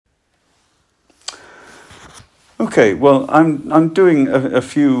Okay, well, I'm doing a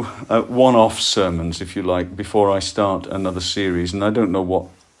few one-off sermons, if you like, before I start another series, and I don't know what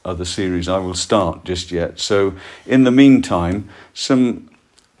other series I will start just yet. So, in the meantime, some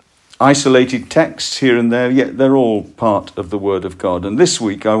isolated texts here and there, yet they're all part of the Word of God. And this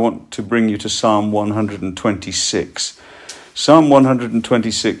week I want to bring you to Psalm 126. Psalm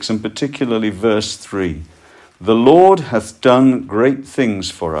 126, and particularly verse 3. The Lord hath done great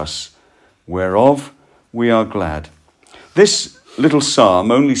things for us, whereof we are glad. This little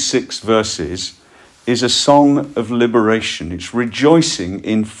psalm, only 6 verses, is a song of liberation. It's rejoicing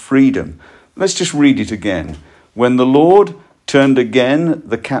in freedom. Let's just read it again. When the Lord turned again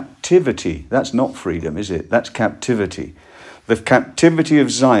the captivity, that's not freedom, is it? That's captivity. The captivity of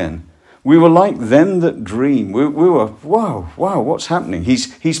Zion. We were like them that dream. We were, wow, what's happening?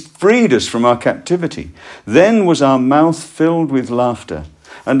 He's freed us from our captivity. Then was our mouth filled with laughter,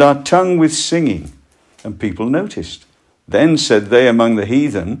 and our tongue with singing. And people noticed. Then said they among the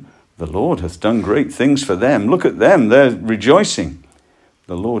heathen, the Lord hath done great things for them. Look at them, they're rejoicing.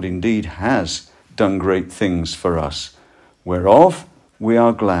 The Lord indeed has done great things for us, whereof we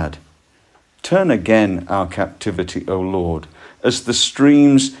are glad. Turn again our captivity, O Lord, as the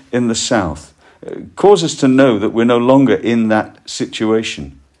streams in the south. Cause us to know that we're no longer in that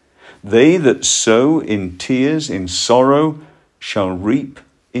situation. They that sow in tears, in sorrow, shall reap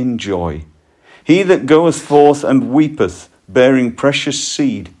in joy. He that goeth forth and weepeth, bearing precious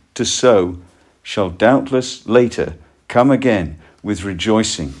seed to sow, shall doubtless later come again with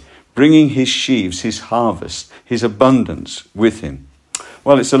rejoicing, bringing his sheaves, his harvest, his abundance with him.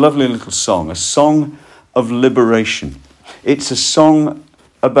 Well, it's a lovely little song, a song of liberation. It's a song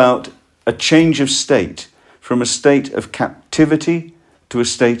about a change of state, from a state of captivity to a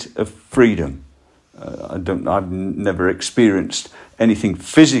state of freedom. I've never experienced anything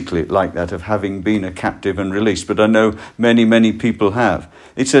physically like that, of having been a captive and released, but I know many people have.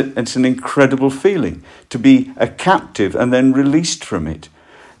 It's an incredible feeling to be a captive and then released from it.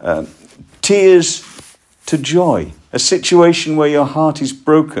 Tears to joy, a situation where your heart is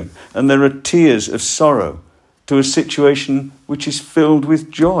broken and there are tears of sorrow, to a situation which is filled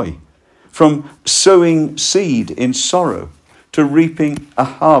with joy. From sowing seed in sorrow to reaping a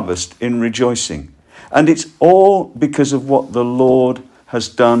harvest in rejoicing. And it's all because of what the Lord has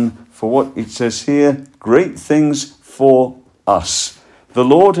done for, what it says here, great things for us. The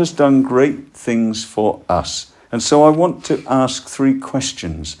Lord has done great things for us. And so I want to ask 3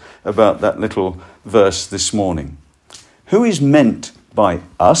 questions about that little verse this morning. Who is meant by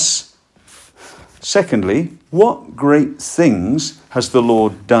us? Secondly, what great things has the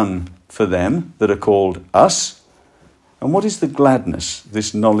Lord done for them that are called us? And what is the gladness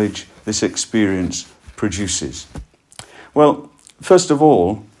this knowledge, this experience produces? Well, first of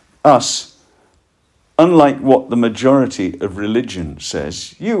all, us, unlike what the majority of religion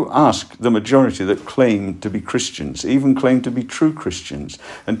says, you ask the majority that claim to be Christians, even claim to be true Christians,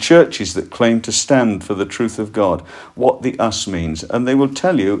 and churches that claim to stand for the truth of God, what the us means, and they will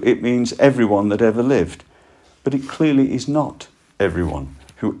tell you it means everyone that ever lived. But it clearly is not everyone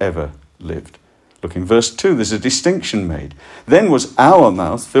who ever lived. Look in verse 2, there's a distinction made. Then was our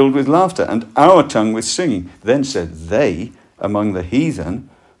mouth filled with laughter, and our tongue with singing. Then said they among the heathen,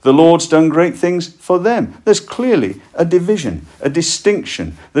 the Lord's done great things for them. There's clearly a division, a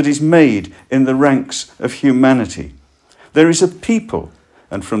distinction that is made in the ranks of humanity. There is a people,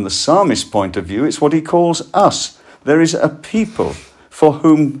 and from the psalmist's point of view, it's what he calls us. There is a people for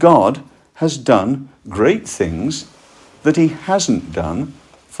whom God has done great things that he hasn't done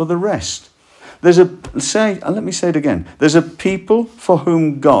for the rest. Let me say it again. There's a people for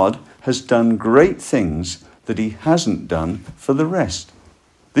whom God has done great things that he hasn't done for the rest.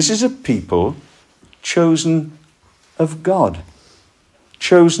 This is a people chosen of God.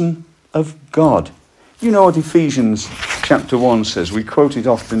 Chosen of God. You know what Ephesians chapter 1 says. We quote it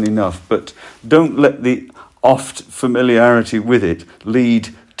often enough, but don't let the oft familiarity with it lead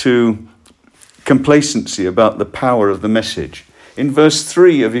to complacency about the power of the message. In verse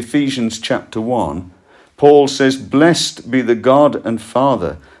 3 of Ephesians chapter 1, Paul says, Blessed be the God and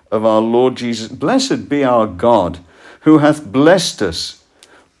Father of our Lord Jesus. Blessed be our God, who hath blessed us,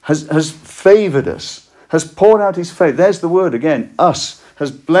 has favoured us, has poured out his faith. There's the word again, us,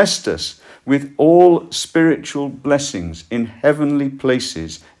 has blessed us with all spiritual blessings in heavenly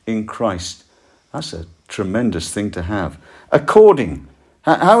places in Christ. That's a tremendous thing to have. According.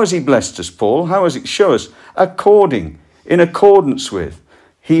 How has he blessed us, Paul? How has it? Show us. According. In accordance with,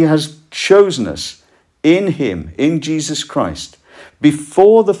 he has chosen us in him, in Jesus Christ,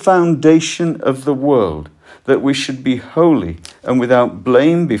 before the foundation of the world, that we should be holy and without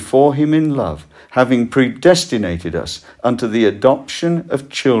blame before him in love, having predestinated us unto the adoption of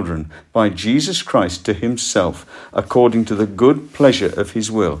children by Jesus Christ to himself, according to the good pleasure of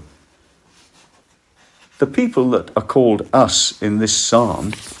his will. The people that are called us in this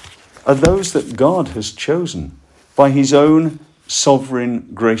psalm are those that God has chosen by his own sovereign,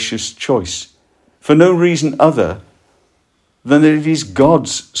 gracious choice, for no reason other than that it is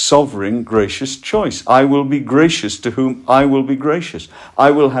God's sovereign, gracious choice. I will be gracious to whom I will be gracious. I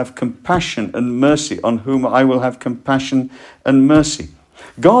will have compassion and mercy on whom I will have compassion and mercy.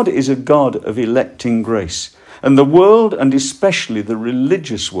 God is a God of electing grace. And the world, and especially the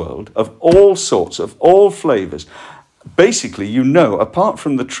religious world, of all sorts, of all flavours, basically, apart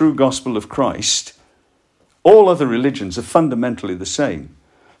from the true gospel of Christ, all other religions are fundamentally the same.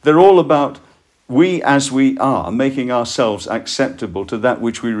 They're all about we as we are, making ourselves acceptable to that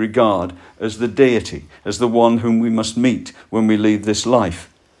which we regard as the deity, as the one whom we must meet when we leave this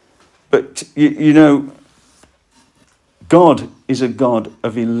life. But, God is a God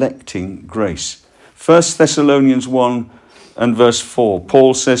of electing grace. 1 Thessalonians 1 and verse 4,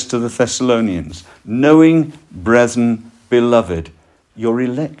 Paul says to the Thessalonians, knowing, brethren, beloved, your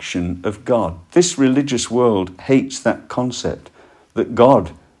election of God. This religious world hates that concept that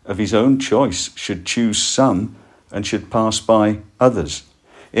God, of his own choice, should choose some and should pass by others.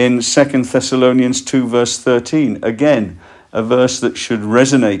 In 2 Thessalonians 2 verse 13, again, a verse that should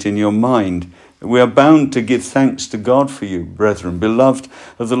resonate in your mind, we are bound to give thanks to God for you, brethren, beloved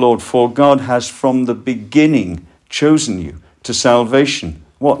of the Lord, for God has from the beginning chosen you to salvation.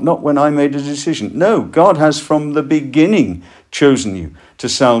 What? Not when I made a decision. No, God has from the beginning chosen you to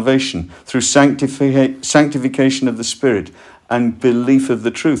salvation through sanctification of the Spirit and belief of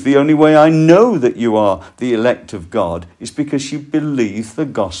the truth. The only way I know that you are the elect of God is because you believe the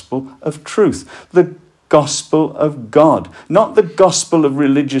gospel of truth. The gospel of God, not the gospel of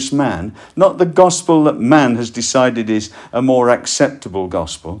religious man, not the gospel that man has decided is a more acceptable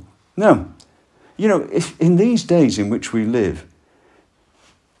gospel. No. If in these days in which we live,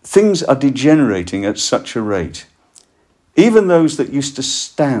 things are degenerating at such a rate. Even those that used to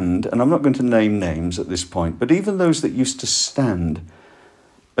stand, and I'm not going to name names at this point, but even those that used to stand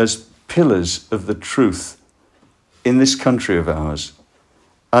as pillars of the truth in this country of ours,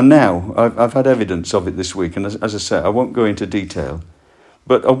 are now, I've had evidence of it this week, and as I say, I won't go into detail,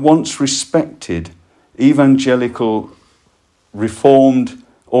 but a once respected evangelical reformed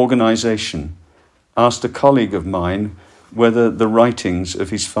organisation asked a colleague of mine whether the writings of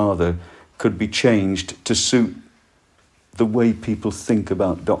his father could be changed to suit the way people think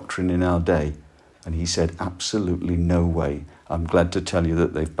about doctrine in our day. And he said, absolutely no way. I'm glad to tell you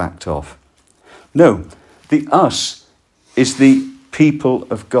that they've backed off. No, the us is the people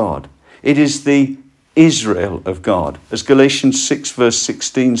of God. It is the Israel of God. As Galatians 6 verse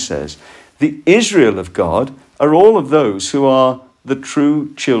 16 says, the Israel of God are all of those who are the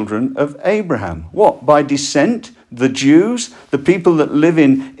true children of Abraham. What? By descent? The Jews? The people that live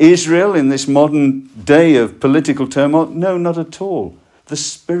in Israel in this modern day of political turmoil? No, not at all. The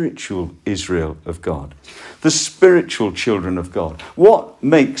spiritual Israel of God. The spiritual children of God. What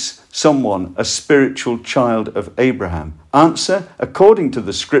makes someone a spiritual child of Abraham? Answer, according to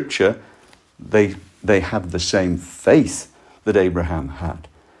the scripture, they have the same faith that Abraham had.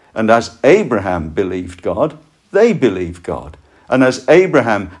 And as Abraham believed God, they believed God. And as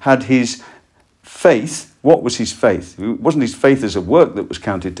Abraham had his faith, what was his faith? It wasn't his faith as a work that was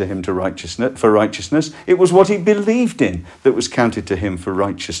counted to him for righteousness. It was what he believed in that was counted to him for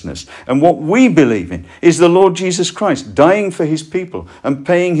righteousness. And what we believe in is the Lord Jesus Christ dying for his people and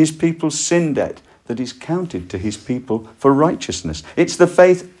paying his people's sin debt that is counted to his people for righteousness. It's the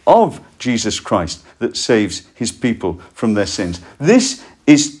faith of Jesus Christ that saves his people from their sins. This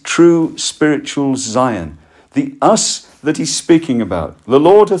is true spiritual Zion. The us that he's speaking about. The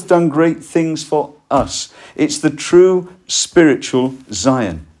Lord hath done great things for us. It's the true spiritual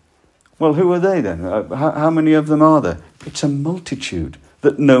Zion. Well, who are they then? How many of them are there? It's a multitude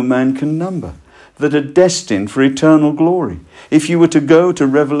that no man can number, that are destined for eternal glory. If you were to go to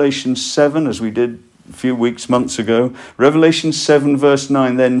Revelation 7, as we did a few months ago, Revelation 7 verse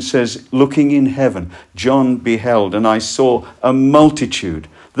 9 then says, looking in heaven, John beheld, and I saw a multitude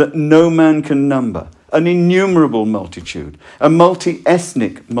that no man can number, an innumerable multitude, a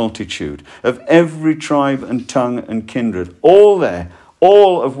multi-ethnic multitude of every tribe and tongue and kindred, all there,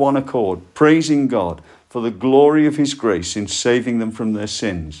 all of one accord, praising God for the glory of his grace in saving them from their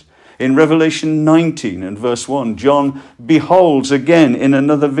sins. In Revelation 19 and verse 1, John beholds again in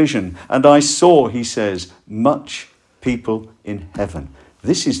another vision, and I saw, he says, much people in heaven.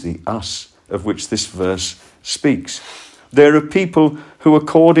 This is the us of which this verse speaks. There are people who,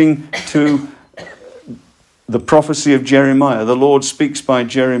 according to the prophecy of Jeremiah, the Lord speaks by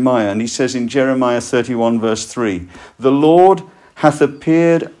Jeremiah, and he says in Jeremiah 31 verse 3, "The Lord hath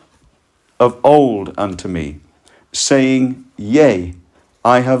appeared of old unto me, saying, Yea,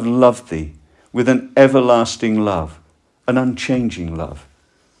 I have loved thee with an everlasting love, an unchanging love,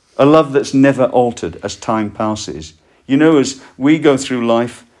 a love that's never altered as time passes." You know, as we go through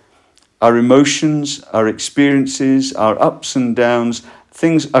life, our emotions, our experiences, our ups and downs,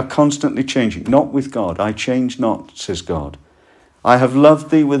 things are constantly changing. Not with God. "I change not," says God. "I have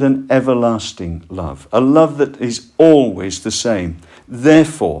loved thee with an everlasting love," a love that is always the same.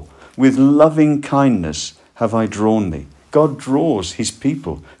 "Therefore, with loving kindness have I drawn thee." God draws his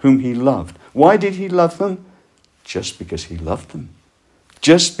people whom he loved. Why did he love them? Just because he loved them.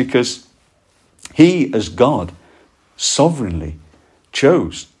 Just because he, as God, sovereignly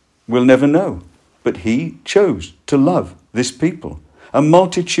chose. We'll never know. But he chose to love this people. A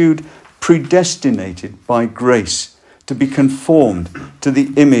multitude predestinated by grace to be conformed to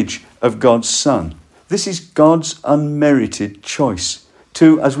the image of God's Son. This is God's unmerited choice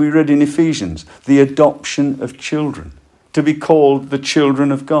to, as we read in Ephesians, the adoption of children, to be called the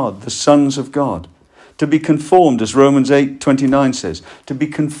children of God, the sons of God, to be conformed, as Romans 8:29 says, to be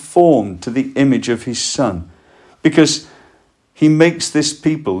conformed to the image of his Son, because he makes this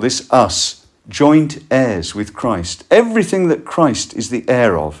people, this us, joint heirs with Christ. Everything that Christ is the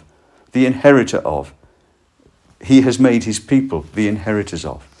heir of, the inheritor of, he has made his people the inheritors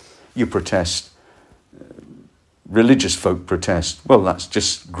of. You protest, religious folk protest. Well, that's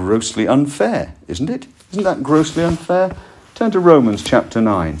just grossly unfair, isn't it? Isn't that grossly unfair? Turn to Romans chapter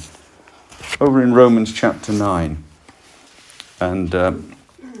 9. Over in Romans chapter 9. And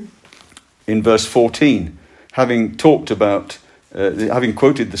in verse 14, having talked about, having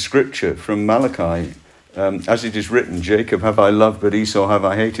quoted the scripture from Malachi, as it is written, "Jacob have I loved, but Esau have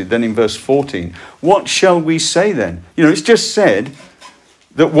I hated." Then in verse 14, what shall we say then? You know, it's just said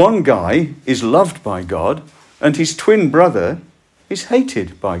that one guy is loved by God and his twin brother is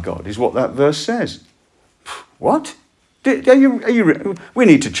hated by God, is what that verse says. What? We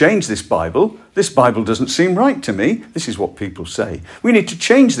need to change this Bible. This Bible doesn't seem right to me. This is what people say. We need to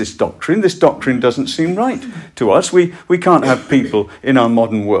change this doctrine. This doctrine doesn't seem right to us. We can't have people in our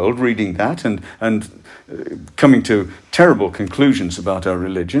modern world reading that and coming to terrible conclusions about our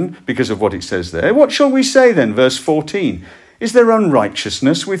religion because of what it says there. What shall we say then? Verse 14. Is there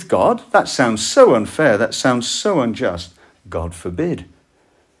unrighteousness with God? That sounds so unfair. That sounds so unjust. God forbid.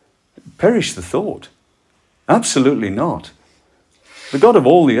 Perish the thought. Absolutely not. The God of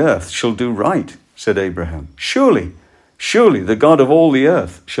all the earth shall do right, said Abraham. Surely the God of all the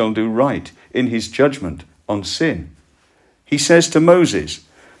earth shall do right in his judgment on sin. He says to Moses,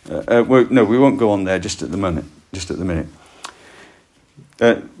 no, we won't go on there just at the minute.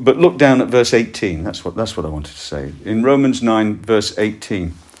 But look down at verse 18. That's what I wanted to say. In Romans 9, verse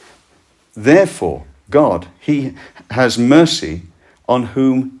 18. Therefore, God, he has mercy on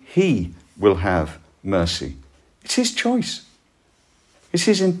whom he will have mercy. It's his choice. It's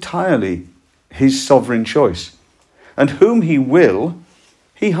entirely his sovereign choice. And whom he will,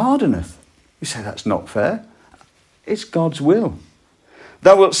 he hardeneth. You say that's not fair. It's God's will.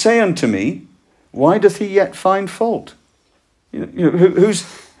 Thou wilt say unto me, why doth he yet find fault?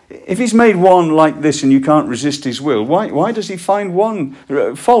 If he's made one like this and you can't resist his will, why does he find one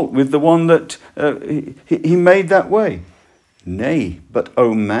fault with the one that he made that way? Nay, but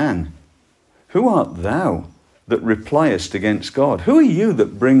O man, who art thou that repliest against God? Who are you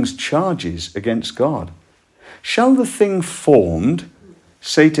that brings charges against God? Shall the thing formed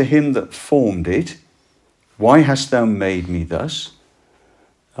say to him that formed it, why hast thou made me thus?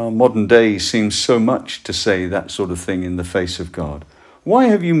 Our modern day seems so much to say that sort of thing in the face of God. Why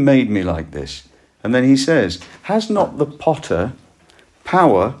have you made me like this? And then he says, has not the potter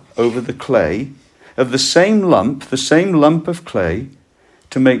power over the clay of the same lump of clay,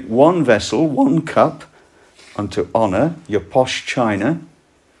 to make one vessel, one cup, unto honour, your posh china,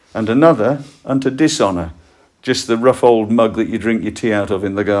 and another unto dishonour, just the rough old mug that you drink your tea out of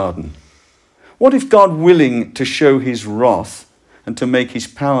in the garden? What if God, willing to show his wrath and to make his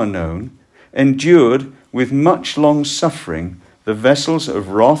power known, endured with much long suffering the vessels of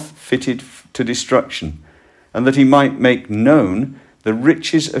wrath fitted to destruction, and that he might make known the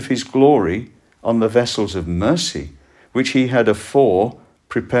riches of his glory on the vessels of mercy, which he had afore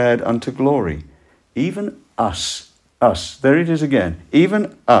prepared unto glory? Even us, there it is again,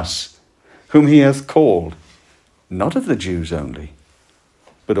 even us, whom he hath called, not of the Jews only,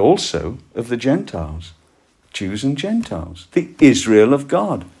 but also of the Gentiles, Jews and Gentiles, the Israel of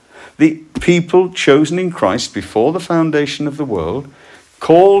God. The people chosen in Christ before the foundation of the world,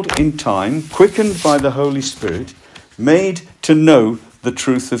 called in time, quickened by the Holy Spirit, made to know the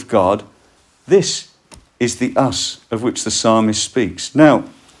truth of God. This is the us of which the psalmist speaks. Now,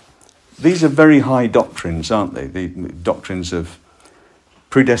 these are very high doctrines, aren't they? The doctrines of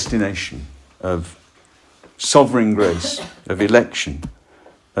predestination, of sovereign grace, of election,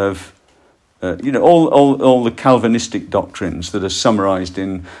 of all the Calvinistic doctrines that are summarized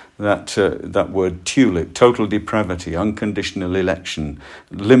in that word tulip: total depravity, unconditional election,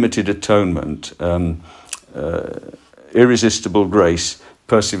 limited atonement, irresistible grace,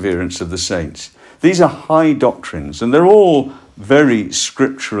 perseverance of the saints. These are high doctrines, and they're all very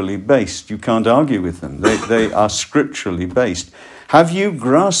scripturally based. You can't argue with them. They are scripturally based. Have you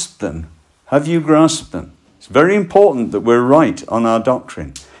grasped them? Have you grasped them? It's very important that we're right on our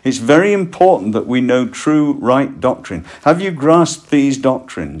doctrine. It's very important that we know true, right doctrine. Have you grasped these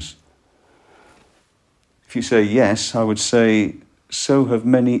doctrines? If you say yes, I would say, so have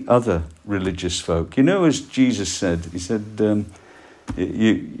many other religious folk. You know, as Jesus said, he said,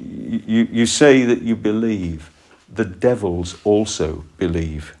 you say that you believe. The devils also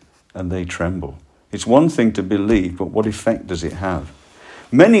believe, and they tremble. It's one thing to believe, but what effect does it have?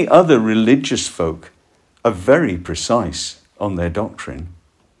 Many other religious folk are very precise on their doctrine,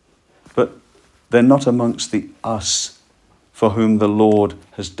 but they're not amongst the us for whom the Lord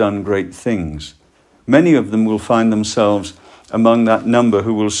has done great things. Many of them will find themselves among that number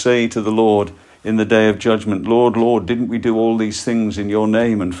who will say to the Lord in the day of judgment, Lord, Lord, didn't we do all these things in your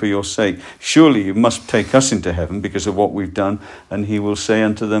name and for your sake? Surely you must take us into heaven because of what we've done. And he will say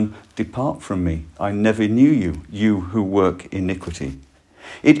unto them, depart from me. I never knew you, you who work iniquity.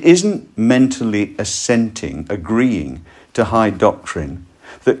 It isn't mentally assenting, agreeing to high doctrine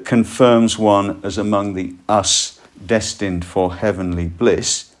that confirms one as among the us destined for heavenly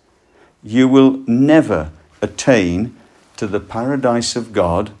bliss. You will never attain to the paradise of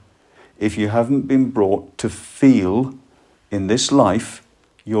God if you haven't been brought to feel in this life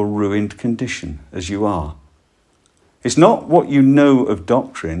your ruined condition as you are. It's not what you know of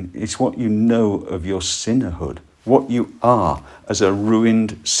doctrine, it's what you know of your sinnerhood, what you are as a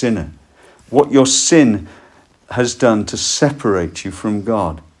ruined sinner, what your sin has done to separate you from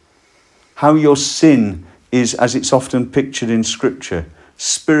God, how your sin is, as it's often pictured in Scripture,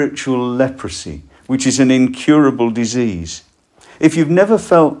 spiritual leprosy, which is an incurable disease. If you've never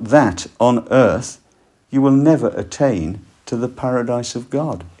felt that on earth, you will never attain to the paradise of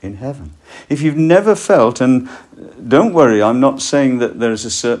God in heaven. If you've never felt, and don't worry, I'm not saying that there's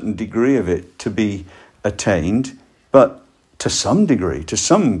a certain degree of it to be attained, but to some degree, to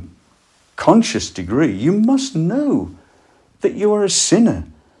some conscious degree, you must know that you are a sinner.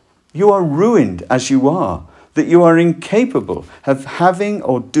 You are ruined as you are, that you are incapable of having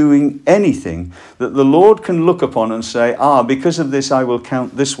or doing anything that the Lord can look upon and say, because of this I will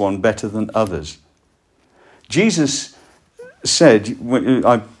count this one better than others. Jesus said,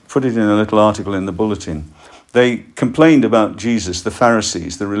 I put it in a little article in the bulletin, they complained about Jesus, the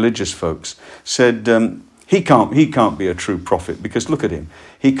Pharisees, the religious folks, said, he can't be a true prophet because look at him.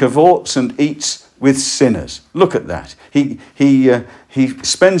 He cavorts and eats with sinners. Look at that. He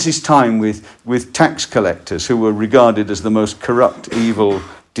spends his time with tax collectors who were regarded as the most corrupt, evil,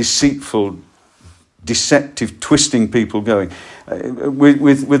 deceitful, deceptive, twisting people going.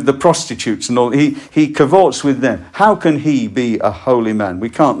 With the prostitutes and all. He cavorts with them. How can he be a holy man? We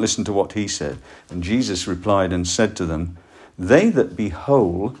can't listen to what he said. And Jesus replied and said to them, they that be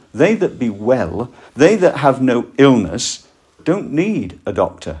whole, they that be well, they that have no illness, don't need a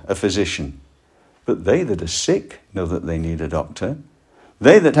doctor, a physician. But they that are sick know that they need a doctor.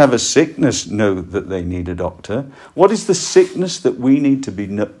 They that have a sickness know that they need a doctor. What is the sickness that we need to be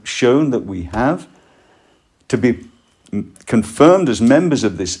shown that we have? To be confirmed as members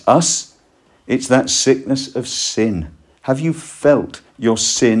of this us? It's that sickness of sin. Have you felt your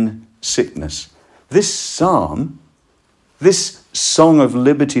sin sickness? This psalm, this song of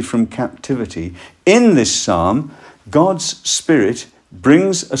liberty from captivity, in this psalm, God's Spirit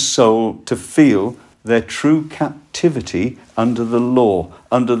brings a soul to feel their true captivity under the law,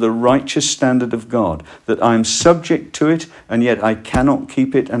 under the righteous standard of God, that I'm subject to it and yet I cannot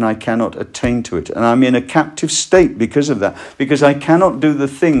keep it and I cannot attain to it. And I'm in a captive state because of that, because I cannot do the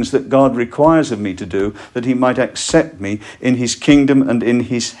things that God requires of me to do, that he might accept me in his kingdom and in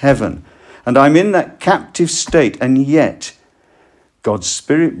his heaven. And I'm in that captive state, and yet God's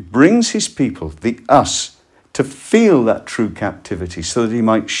Spirit brings his people, the us, to feel that true captivity so that he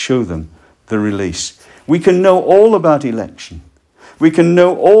might show them the release. We can know all about election. We can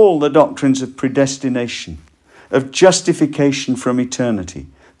know all the doctrines of predestination, of justification from eternity,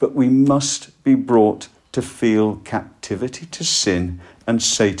 but we must be brought to feel captivity to sin and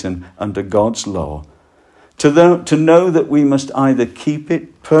Satan under God's law. To know that we must either keep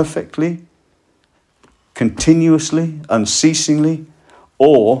it perfectly, continuously, unceasingly,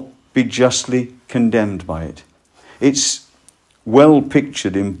 or be justly condemned by it. It's well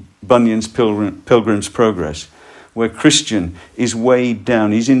pictured in Bunyan's Pilgrim's Progress, where Christian is weighed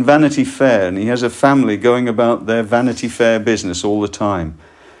down. He's in Vanity Fair and he has a family going about their Vanity Fair business all the time.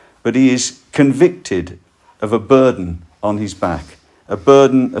 But he is convicted of a burden on his back, a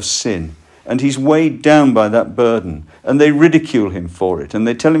burden of sin. And he's weighed down by that burden. And they ridicule him for it. And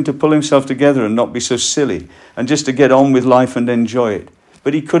they tell him to pull himself together and not be so silly. And just to get on with life and enjoy it.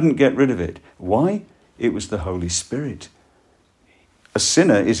 But he couldn't get rid of it. Why? It was the Holy Spirit. A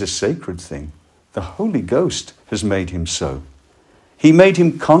sinner is a sacred thing. The Holy Ghost has made him so. He made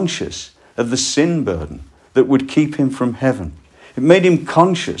him conscious of the sin burden that would keep him from heaven. It made him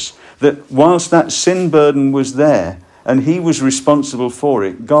conscious that whilst that sin burden was there and he was responsible for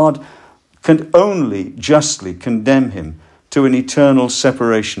it, God can only justly condemn him to an eternal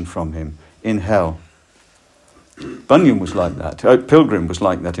separation from him in hell. Bunyan was like that. Pilgrim was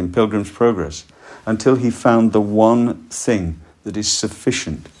like that in Pilgrim's Progress, until he found the one thing that is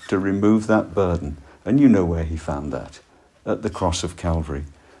sufficient to remove that burden. And you know where he found that, at the cross of Calvary,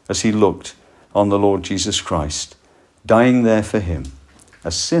 as he looked on the Lord Jesus Christ, dying there for him.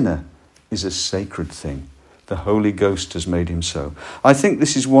 A sinner is a sacred thing. The Holy Ghost has made him so. I think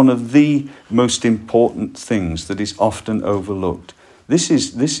this is one of the most important things that is often overlooked. This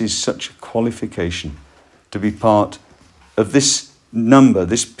is such a qualification to be part of this number,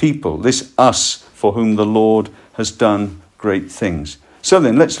 this people, this us for whom the Lord has done great things. So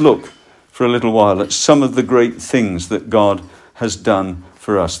then, let's look for a little while at some of the great things that God has done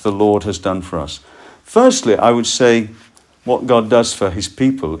for us, the Lord has done for us. Firstly, I would say what God does for his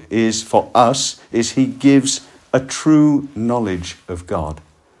people is, for us, is he gives a true knowledge of God.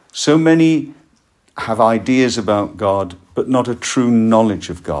 So many have ideas about God, but not a true knowledge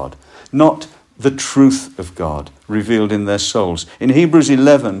of God, not the truth of God revealed in their souls. In Hebrews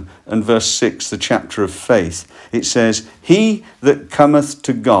 11 and verse 6, the chapter of faith, it says, "He that cometh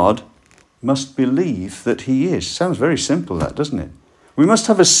to God must believe that he is." Sounds very simple, that, doesn't it? We must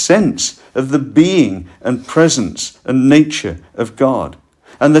have a sense of the being and presence and nature of God,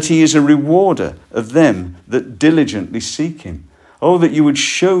 and that he is a rewarder of them that diligently seek him. Oh, that you would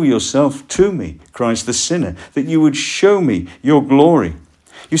show yourself to me, cries the sinner, that you would show me your glory.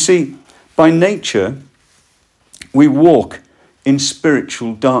 You see, by nature, we walk in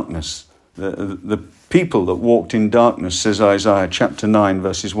spiritual darkness. The people that walked in darkness, says Isaiah chapter 9,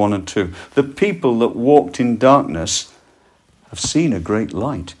 verses 1 and 2. The people that walked in darkness have seen a great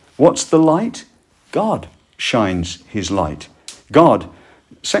light. What's the light? God shines his light. God,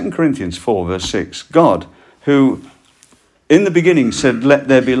 2 Corinthians 4, verse 6. God, who in the beginning said, "Let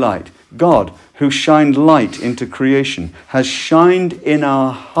there be light." God, who shined light into creation, has shined in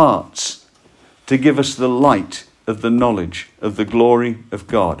our hearts to give us the light of the knowledge of the glory of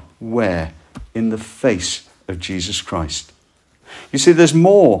God. Where? In the face of Jesus Christ. You see, there's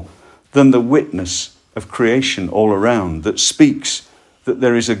more than the witness of creation all around that speaks that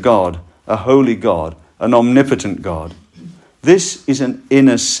there is a God, a holy God, an omnipotent God. This is an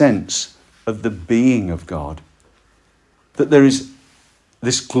inner sense of the being of God. That there is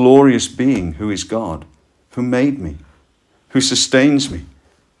this glorious being who is God, who made me, who sustains me,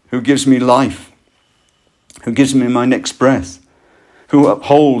 who gives me life, who gives me my next breath, who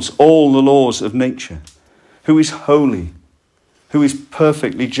upholds all the laws of nature, who is holy, who is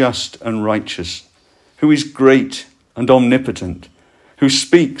perfectly just and righteous, who is great and omnipotent, who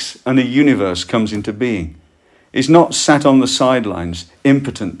speaks and a universe comes into being, is not sat on the sidelines,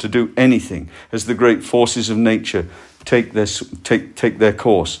 impotent to do anything as the great forces of nature take their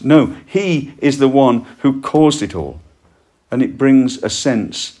course. No, he is the one who caused it all. And it brings a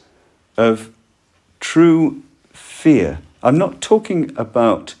sense of true fear. I'm not talking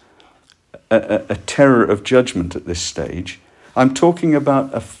about a terror of judgment at this stage. I'm talking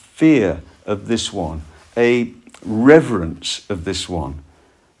about a fear of this one, a reverence of this one,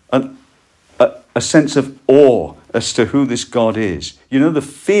 a sense of awe as to who this God is. You know, the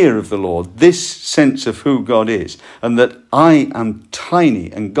fear of the Lord, this sense of who God is, and that I am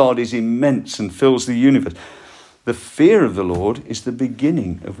tiny and God is immense and fills the universe. The fear of the Lord is the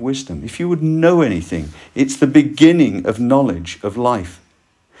beginning of wisdom. If you would know anything, it's the beginning of knowledge of life.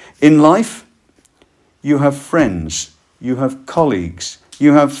 In life, you have friends, you have colleagues,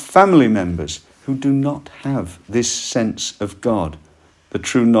 you have family members who do not have this sense of God, the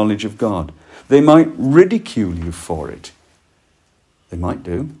true knowledge of God. They might ridicule you for it. They might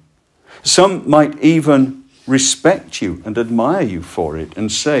do. Some might even respect you and admire you for it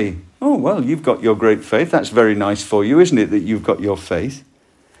and say, oh, well, you've got your great faith. That's very nice for you, isn't it, that you've got your faith?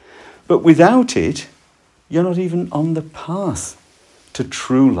 But without it, you're not even on the path to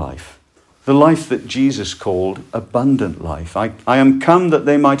true life, the life that Jesus called abundant life. I am come that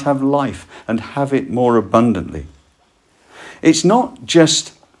they might have life and have it more abundantly. It's not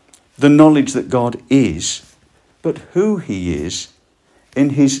just the knowledge that God is, but who he is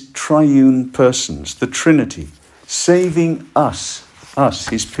in his triune persons, the Trinity, saving us,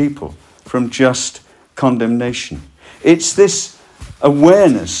 his people, from just condemnation. It's this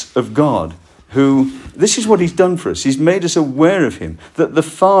awareness of God who, this is what he's done for us. He's made us aware of him, that the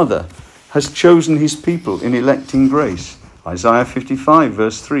Father has chosen his people in electing grace. Isaiah 55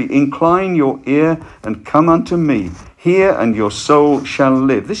 verse 3, incline your ear and come unto me. Hear and your soul shall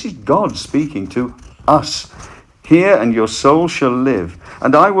live. This is God speaking to us. Hear and your soul shall live.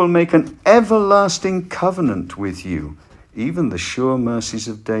 And I will make an everlasting covenant with you, even the sure mercies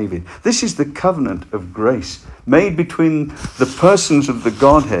of David. This is the covenant of grace made between the persons of the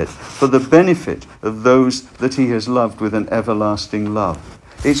Godhead for the benefit of those that he has loved with an everlasting love.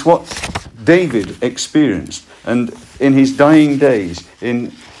 It's what David experienced. And in his dying days,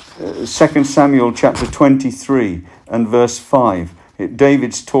 in 2 Samuel chapter 23 and verse 5,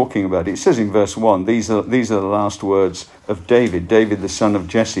 David's talking about it. It says in verse 1, these are the last words of David the son of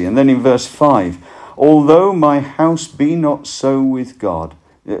Jesse. And then in verse 5, although my house be not so with God,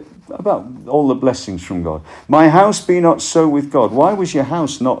 about all the blessings from God. My house be not so with God. Why was your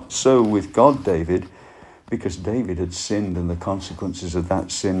house not so with God, David? Because David had sinned, and the consequences of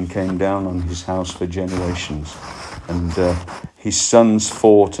that sin came down on his house for generations. And his sons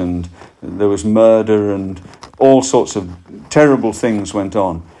fought, and there was murder, and all sorts of terrible things went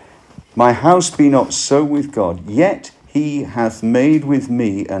on. My house be not so with God, yet he hath made with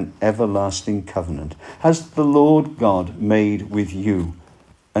me an everlasting covenant. Has the Lord God made with you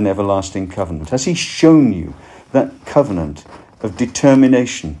an everlasting covenant? Has he shown you that covenant of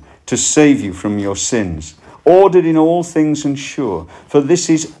determination to save you from your sins? Ordered in all things and sure, for this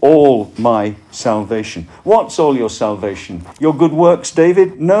is all my salvation. What's all your salvation? Your good works,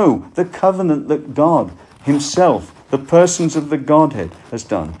 David? No, the covenant that God himself, the persons of the Godhead, has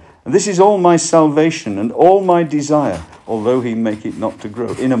done. And this is all my salvation and all my desire, although he make it not to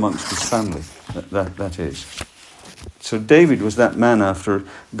grow, in amongst his family. That is. So David was that man after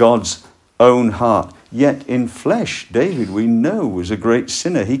God's own heart. Yet in flesh, David, we know, was a great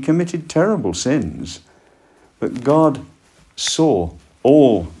sinner. He committed terrible sins. But God saw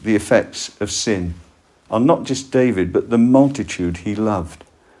all the effects of sin on not just David, but the multitude he loved.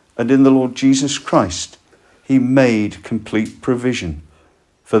 And in the Lord Jesus Christ, he made complete provision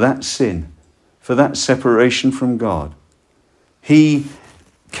for that sin, for that separation from God. He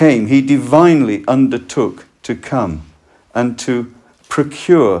came, he divinely undertook to come and to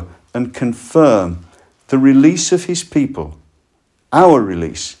procure and confirm the release of his people, our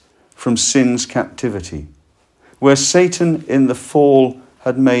release from sin's captivity. Where Satan in the fall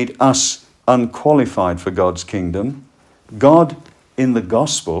had made us unqualified for God's kingdom, God in the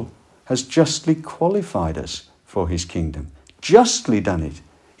gospel has justly qualified us for his kingdom. Justly done it.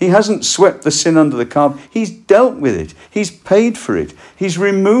 He hasn't swept the sin under the carpet. He's dealt with it. He's paid for it. He's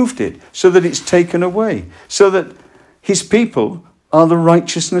removed it so that it's taken away. So that his people are the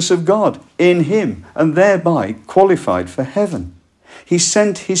righteousness of God in him and thereby qualified for heaven. He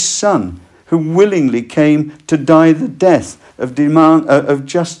sent his Son, who willingly came to die the death of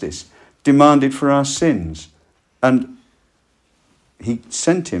justice demanded for our sins. And he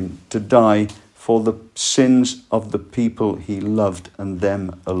sent him to die for the sins of the people he loved and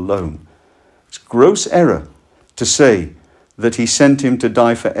them alone. It's gross error to say that he sent him to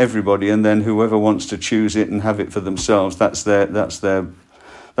die for everybody and then whoever wants to choose it and have it for themselves, that's their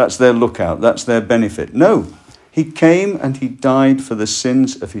lookout, that's their benefit. No. He came and he died for the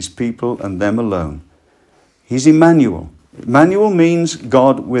sins of his people and them alone. He's Emmanuel. Emmanuel means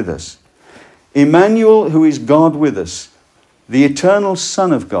God with us. Emmanuel, who is God with us, the eternal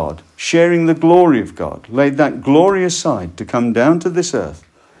Son of God, sharing the glory of God, laid that glory aside to come down to this earth,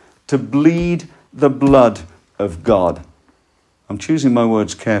 to bleed the blood of God. I'm choosing my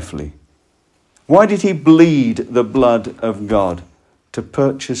words carefully. Why did he bleed the blood of God? To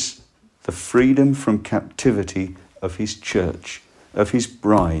purchase the freedom from captivity of his church, of his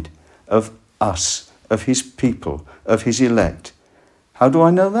bride, of us, of his people, of his elect. How do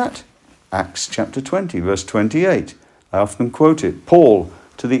I know that? Acts chapter 20, verse 28. I often quote it. Paul,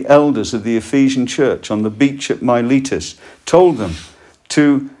 to the elders of the Ephesian church on the beach at Miletus, told them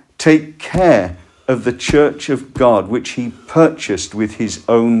to take care of the church of God, which he purchased with his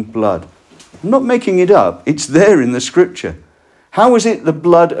own blood. I'm not making it up. It's there in the scripture. How is it the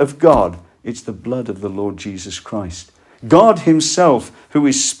blood of God? It's the blood of the Lord Jesus Christ. God himself, who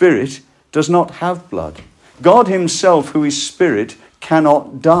is spirit, does not have blood. God himself, who is spirit,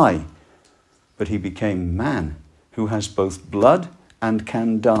 cannot die. But he became man, who has both blood and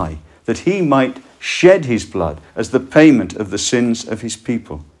can die, that he might shed his blood as the payment of the sins of his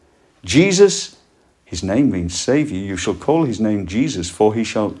people. Jesus, his name means Saviour. You shall call his name Jesus, for he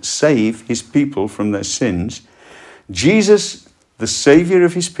shall save his people from their sins. Jesus, the Saviour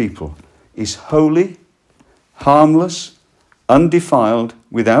of his people, is holy, harmless, undefiled,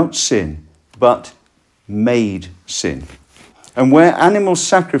 without sin, but made sin. And where animal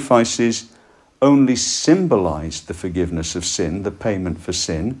sacrifices only symbolized the forgiveness of sin, the payment for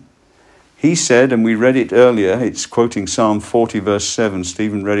sin, he said, and we read it earlier, it's quoting Psalm 40 verse 7,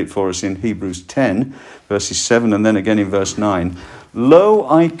 Stephen read it for us in Hebrews 10 verses 7 and then again in verse 9, "Lo,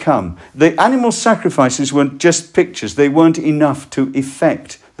 I come." The animal sacrifices weren't just pictures, they weren't enough to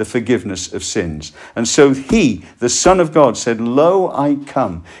effect the forgiveness of sins. And so he, the Son of God, said, "Lo, I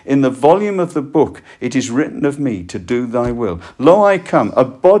come. In the volume of the book it is written of me to do thy will. Lo, I come. A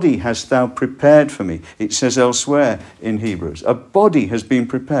body hast thou prepared for me." It says elsewhere in Hebrews, a body has been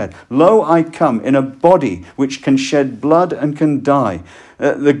prepared. "Lo, I come in a body which can shed blood and can die."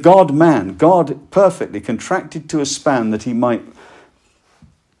 The God-man, God perfectly contracted to a span that he might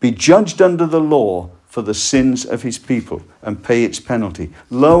be judged under the law for the sins of his people and pay its penalty.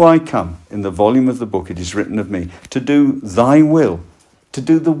 "Lo, I come, in the volume of the book it is written of me, to do thy will," to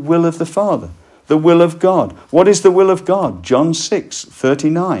do the will of the Father, the will of God. What is the will of God? John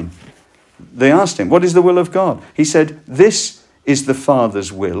 6:39. They asked him, "What is the will of God?" He said, "This is the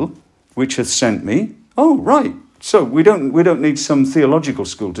Father's will, which hath sent me." Oh, right. So we don't need some theological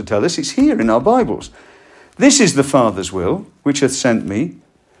school to tell us. It's here in our Bibles. "This is the Father's will, which hath sent me,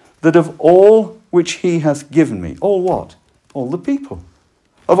 that of all which he hath given me." All what? All the people.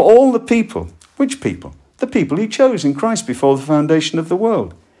 Of all the people. Which people? The people he chose in Christ before the foundation of the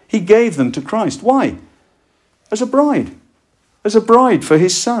world. He gave them to Christ. Why? As a bride. As a bride for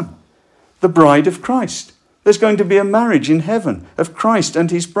his Son. The bride of Christ. There's going to be a marriage in heaven of Christ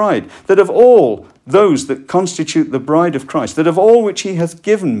and his bride. That of all those that constitute the bride of Christ, that of all which he hath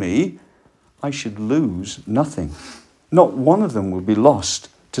given me, I should lose nothing. Not one of them will be lost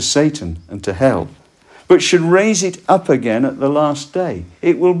to Satan and to hell, but should raise it up again at the last day.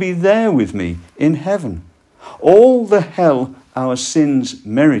 It will be there with me in heaven. All the hell our sins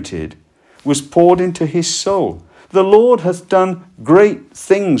merited was poured into his soul. The Lord hath done great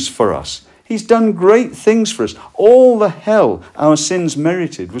things for us. He's done great things for us. All the hell our sins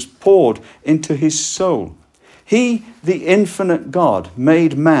merited was poured into his soul. He, the infinite God,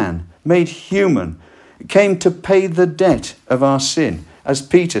 made man, made human, came to pay the debt of our sin. As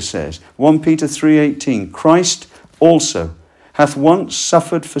Peter says, 1 Peter 3:18, "Christ also hath once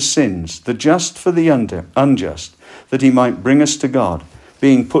suffered for sins, the just for the unjust, that he might bring us to God,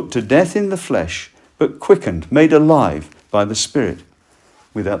 being put to death in the flesh, but quickened, made alive by the Spirit.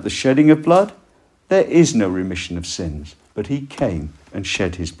 Without the shedding of blood, there is no remission of sins, but he came and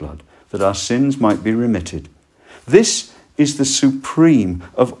shed his blood, that our sins might be remitted." This is the supreme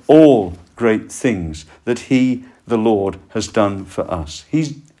of all great things that he, the Lord, has done for us.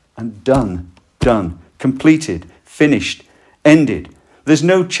 He's done, completed, finished, ended. There's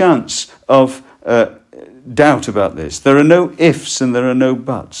no chance of doubt about this. There are no ifs and there are no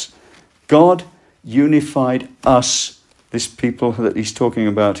buts. God unified us, this people that he's talking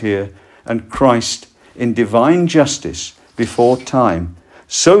about here, and Christ in divine justice before time,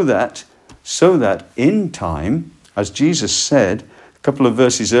 so that in time, as Jesus said, a couple of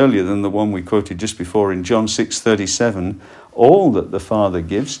verses earlier than the one we quoted just before in John 6:37, "All that the Father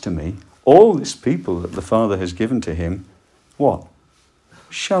gives to me," all this people that the Father has given to him, what?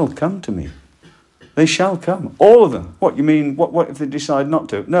 Shall come to me. They shall come. All of them. What, you mean, what if they decide not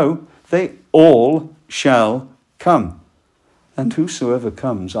to? No, they all shall come. "And whosoever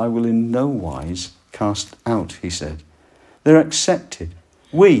comes, I will in no wise cast out," he said. They're accepted.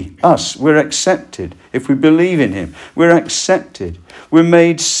 We're accepted. If we believe in him, we're accepted. We're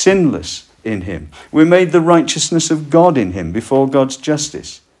made sinless in him. We're made the righteousness of God in him before God's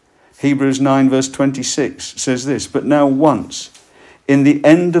justice. Hebrews 9 verse 26 says this, "But now once, in the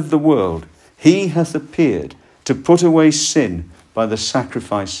end of the world, he hath appeared to put away sin by the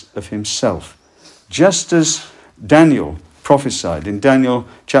sacrifice of himself." Just as Daniel prophesied in Daniel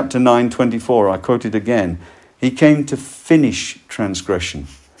chapter 9:24, I quote it again, he came to finish transgression,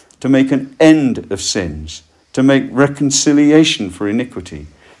 to make an end of sins, to make reconciliation for iniquity,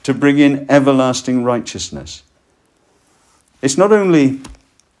 to bring in everlasting righteousness. It's not only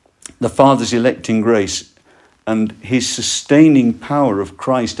the Father's electing grace and his sustaining power of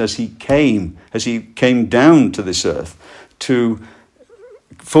Christ as he came down to this earth to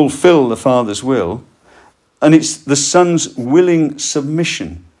fulfill the Father's will, and it's the Son's willing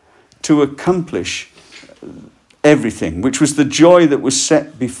submission to accomplish everything, which was the joy that was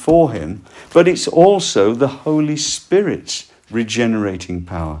set before him, but it's also the Holy Spirit's regenerating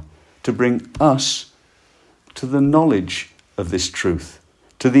power to bring us to the knowledge of this truth,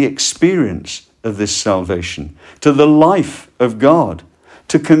 to the experience of this salvation, to the life of God,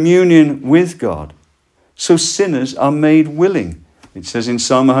 to communion with God. So sinners are made willing. It says in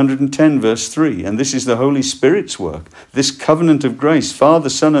Psalm 110 verse 3, and this is the Holy Spirit's work, this covenant of grace, Father,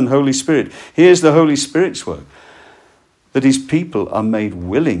 Son and Holy Spirit. Here's the Holy Spirit's work, that his people are made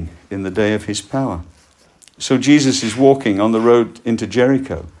willing in the day of his power. So Jesus is walking on the road into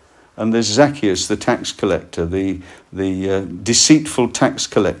Jericho, and there's Zacchaeus, the tax collector, the deceitful tax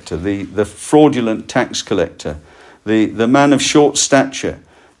collector, the fraudulent tax collector, the man of short stature,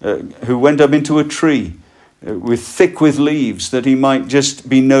 who went up into a tree thick with leaves that he might just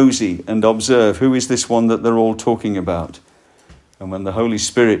be nosy and observe who is this one that they're all talking about. And when the Holy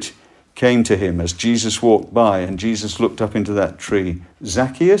Spirit came to him as Jesus walked by and Jesus looked up into that tree,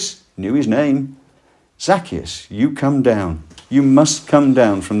 Zacchaeus, knew his name, Zacchaeus, you come down. You must come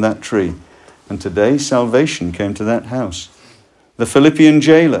down from that tree. And today salvation came to that house. The Philippian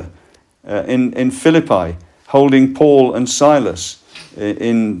jailer in Philippi, holding Paul and Silas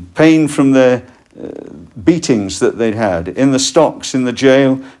in pain from their beatings that they'd had, in the stocks in the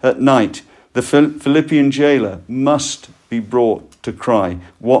jail at night, the Philippian jailer must be brought to cry,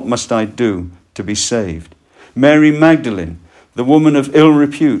 what must I do to be saved? Mary Magdalene, the woman of ill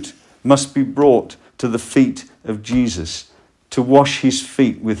repute, must be brought to the feet of Jesus to wash his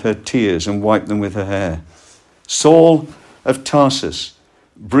feet with her tears and wipe them with her hair. Saul of Tarsus,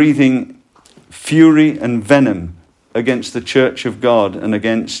 breathing fury and venom against the church of God and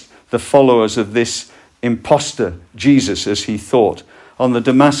against the followers of this impostor Jesus, as he thought. On the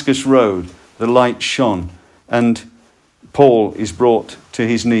Damascus road, the light shone, and Paul is brought to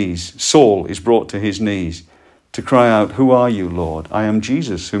his knees. Saul is brought to his knees to cry out, who are you, Lord? I am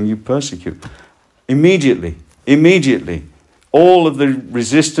Jesus, whom you persecute. Immediately, all of the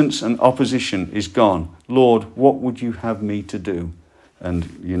resistance and opposition is gone. Lord, what would you have me to do?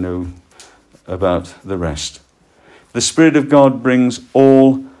 And you know about the rest. The Spirit of God brings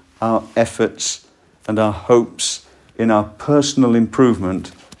all our efforts and our hopes in our personal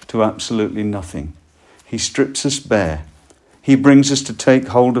improvement to absolutely nothing. He strips us bare. He brings us to take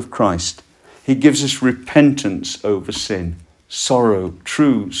hold of Christ. He gives us repentance over sin, sorrow,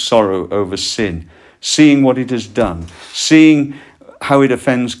 true sorrow over sin, seeing what it has done, seeing how it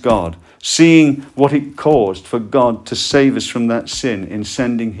offends God, seeing what it caused for God to save us from that sin in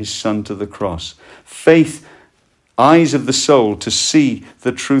sending his Son to the cross. Faith, eyes of the soul to see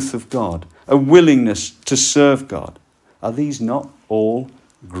the truth of God, a willingness to serve God. Are these not all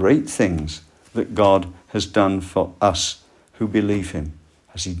great things that God has done for us who believe him?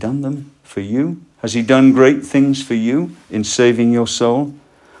 Has he done them for you? Has he done great things for you in saving your soul?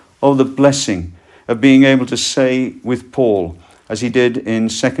 Oh, the blessing of being able to say with Paul, as he did in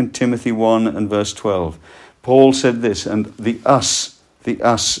 2 Timothy 1 and verse 12. Paul said this, and the us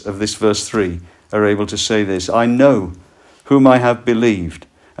of this verse 3 are able to say this, I know whom I have believed,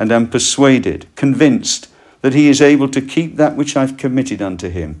 and am persuaded, convinced, that he is able to keep that which I've committed unto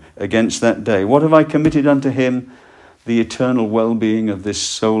him against that day. What have I committed unto him? The eternal well-being of this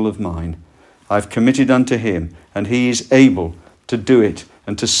soul of mine. I've committed unto him, and he is able to do it,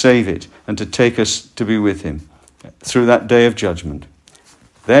 and to save it, and to take us to be with him through that day of judgment.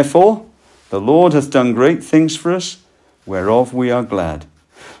 Therefore, the Lord hath done great things for us, whereof we are glad.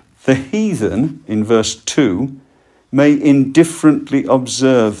 The heathen, in verse 2, may indifferently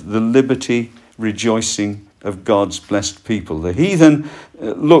observe the liberty rejoicing of God's blessed people. The heathen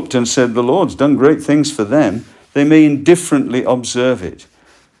looked and said, the Lord's done great things for them. They may indifferently observe it.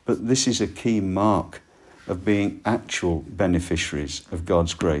 But this is a key mark of being actual beneficiaries of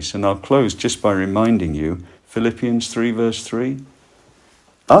God's grace. And I'll close just by reminding you, Philippians 3 verse 3,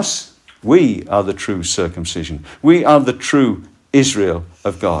 us, we are the true circumcision. We are the true Israel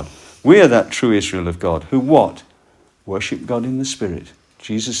of God. We are that true Israel of God who what? Worship God in the Spirit.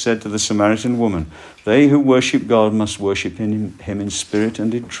 Jesus said to the Samaritan woman, they who worship God must worship him in spirit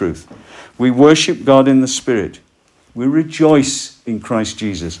and in truth. We worship God in the Spirit. We rejoice in Christ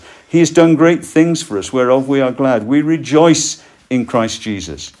Jesus. He has done great things for us, whereof we are glad. We rejoice in Christ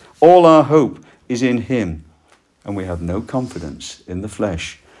Jesus. All our hope is in him, and we have no confidence in the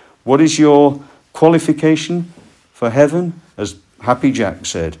flesh. What is your qualification for heaven? As Happy Jack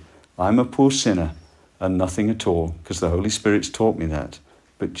said, I'm a poor sinner and nothing at all, because the Holy Spirit's taught me that.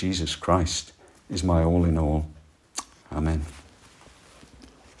 But Jesus Christ is my all in all. Amen.